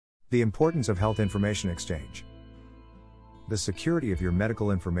The importance of health information exchange. The security of your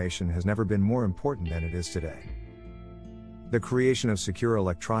medical information has never been more important than it is today. The creation of secure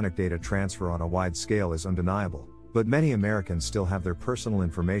electronic data transfer on a wide scale is undeniable, but many Americans still have their personal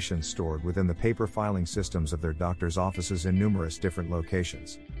information stored within the paper filing systems of their doctor's offices in numerous different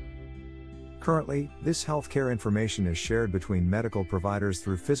locations. Currently, this healthcare information is shared between medical providers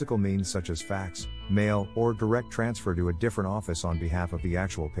through physical means such as fax, mail, or direct transfer to a different office on behalf of the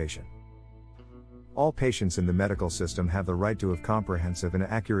actual patient. All patients in the medical system have the right to have comprehensive and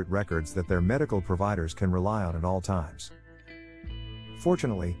accurate records that their medical providers can rely on at all times.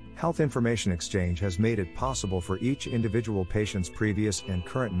 Fortunately, health information exchange has made it possible for each individual patient's previous and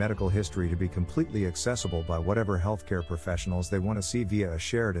current medical history to be completely accessible by whatever healthcare professionals they want to see via a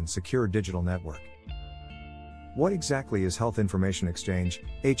shared and secure digital network. What exactly is health information exchange,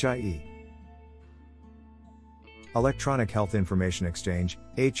 HIE? Electronic Health Information Exchange,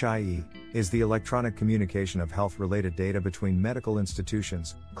 HIE, is the electronic communication of health-related data between medical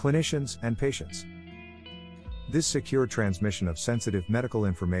institutions, clinicians, and patients. This secure transmission of sensitive medical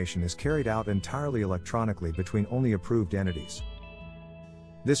information is carried out entirely electronically between only approved entities.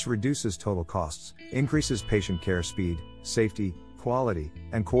 This reduces total costs, increases patient care speed, safety, quality,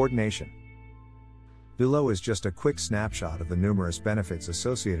 and coordination. Below is just a quick snapshot of the numerous benefits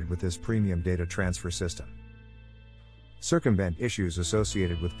associated with this premium data transfer system. Circumvent issues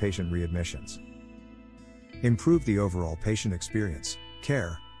associated with patient readmissions. Improve the overall patient experience,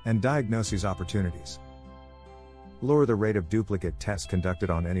 care, and diagnosis opportunities. Lower the rate of duplicate tests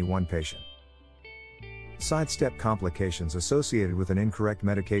conducted on any one patient. Sidestep complications associated with an incorrect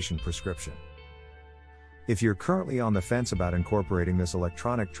medication prescription. If you're currently on the fence about incorporating this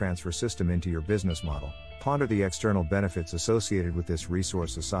electronic transfer system into your business model, ponder the external benefits associated with this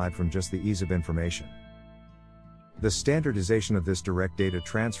resource aside from just the ease of information. The standardization of this direct data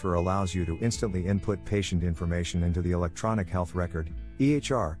transfer allows you to instantly input patient information into the electronic health record,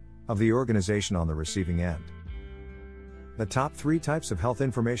 EHR, of the organization on the receiving end. The top 3 types of health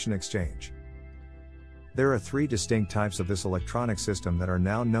information exchange. There are 3 distinct types of this electronic system that are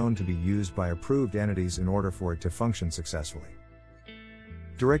now known to be used by approved entities in order for it to function successfully.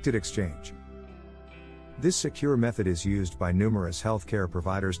 Directed exchange. This secure method is used by numerous healthcare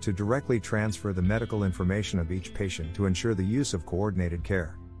providers to directly transfer the medical information of each patient to ensure the use of coordinated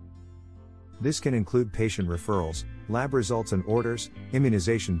care. This can include patient referrals, lab results and orders,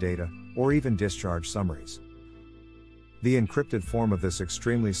 immunization data, or even discharge summaries. The encrypted form of this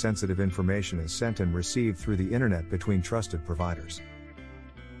extremely sensitive information is sent and received through the internet between trusted providers.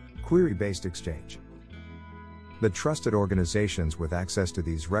 Query-based exchange. The trusted organizations with access to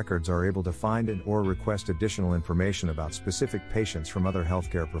these records are able to find and/or request additional information about specific patients from other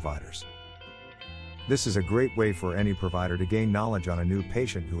healthcare providers. This is a great way for any provider to gain knowledge on a new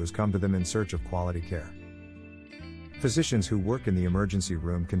patient who has come to them in search of quality care. Physicians who work in the emergency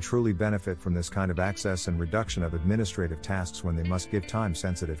room can truly benefit from this kind of access and reduction of administrative tasks when they must give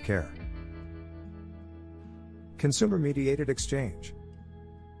time-sensitive care. Consumer-mediated exchange.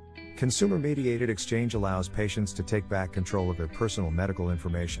 Consumer-mediated exchange allows patients to take back control of their personal medical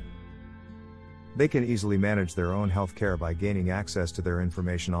information. They can easily manage their own health care by gaining access to their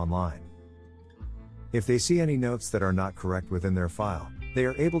information online. If they see any notes that are not correct within their file, they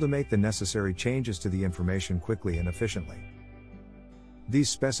are able to make the necessary changes to the information quickly and efficiently. These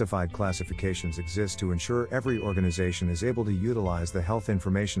specified classifications exist to ensure every organization is able to utilize the health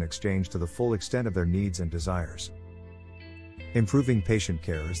information exchange to the full extent of their needs and desires. Improving patient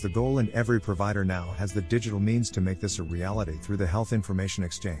care is the goal, and every provider now has the digital means to make this a reality through the health information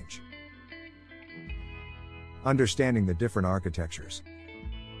exchange. Understanding the different architectures.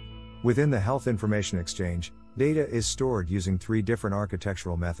 Within the health information exchange, data is stored using 3 different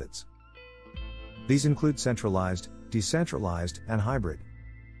architectural methods. These include centralized, decentralized, and hybrid.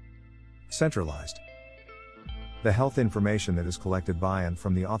 Centralized. The health information that is collected by and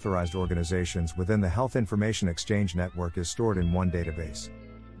from the authorized organizations within the Health Information Exchange network is stored in one database.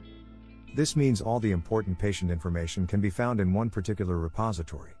 This means all the important patient information can be found in one particular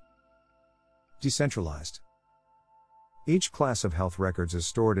repository. Decentralized. Each class of health records is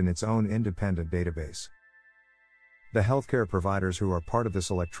stored in its own independent database. The healthcare providers who are part of this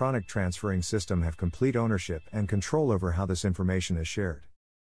electronic transferring system have complete ownership and control over how this information is shared.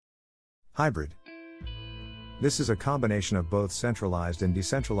 Hybrid. This is a combination of both centralized and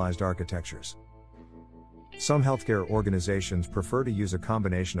decentralized architectures. Some healthcare organizations prefer to use a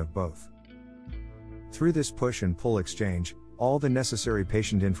combination of both. Through this push and pull exchange, all the necessary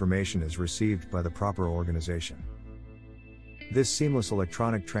patient information is received by the proper organization. This seamless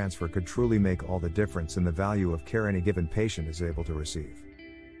electronic transfer could truly make all the difference in the value of care any given patient is able to receive.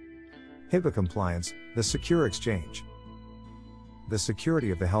 HIPAA compliance, the secure exchange. The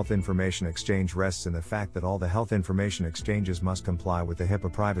security of the health information exchange rests in the fact that all the health information exchanges must comply with the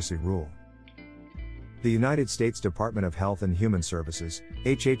HIPAA Privacy Rule. The United States Department of Health and Human Services,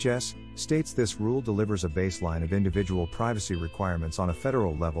 HHS, states this rule delivers a baseline of individual privacy requirements on a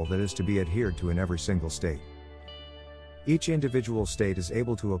federal level that is to be adhered to in every single state. Each individual state is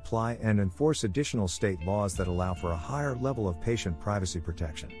able to apply and enforce additional state laws that allow for a higher level of patient privacy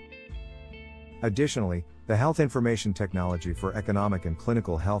protection. Additionally, the Health Information Technology for Economic and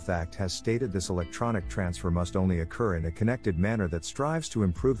Clinical Health Act has stated this electronic transfer must only occur in a connected manner that strives to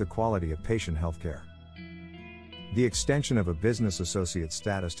improve the quality of patient healthcare. The extension of a business associate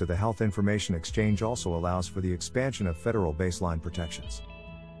status to the Health Information Exchange also allows for the expansion of federal baseline protections.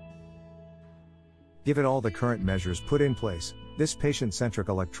 Given all the current measures put in place, this patient-centric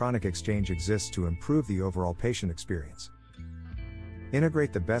electronic exchange exists to improve the overall patient experience.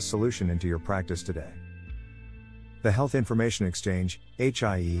 Integrate the best solution into your practice today. The Health Information Exchange,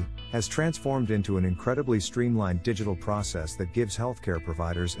 HIE, has transformed into an incredibly streamlined digital process that gives healthcare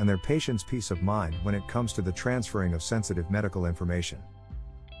providers and their patients peace of mind when it comes to the transferring of sensitive medical information.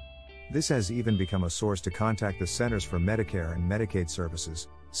 This has even become a source to contact the Centers for Medicare and Medicaid Services,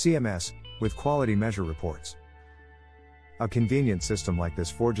 CMS, with quality measure reports. A convenient system like this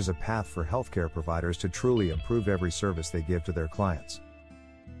forges a path for healthcare providers to truly improve every service they give to their clients.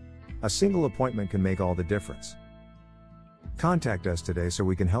 A single appointment can make all the difference. Contact us today so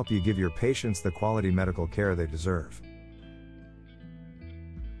we can help you give your patients the quality medical care they deserve.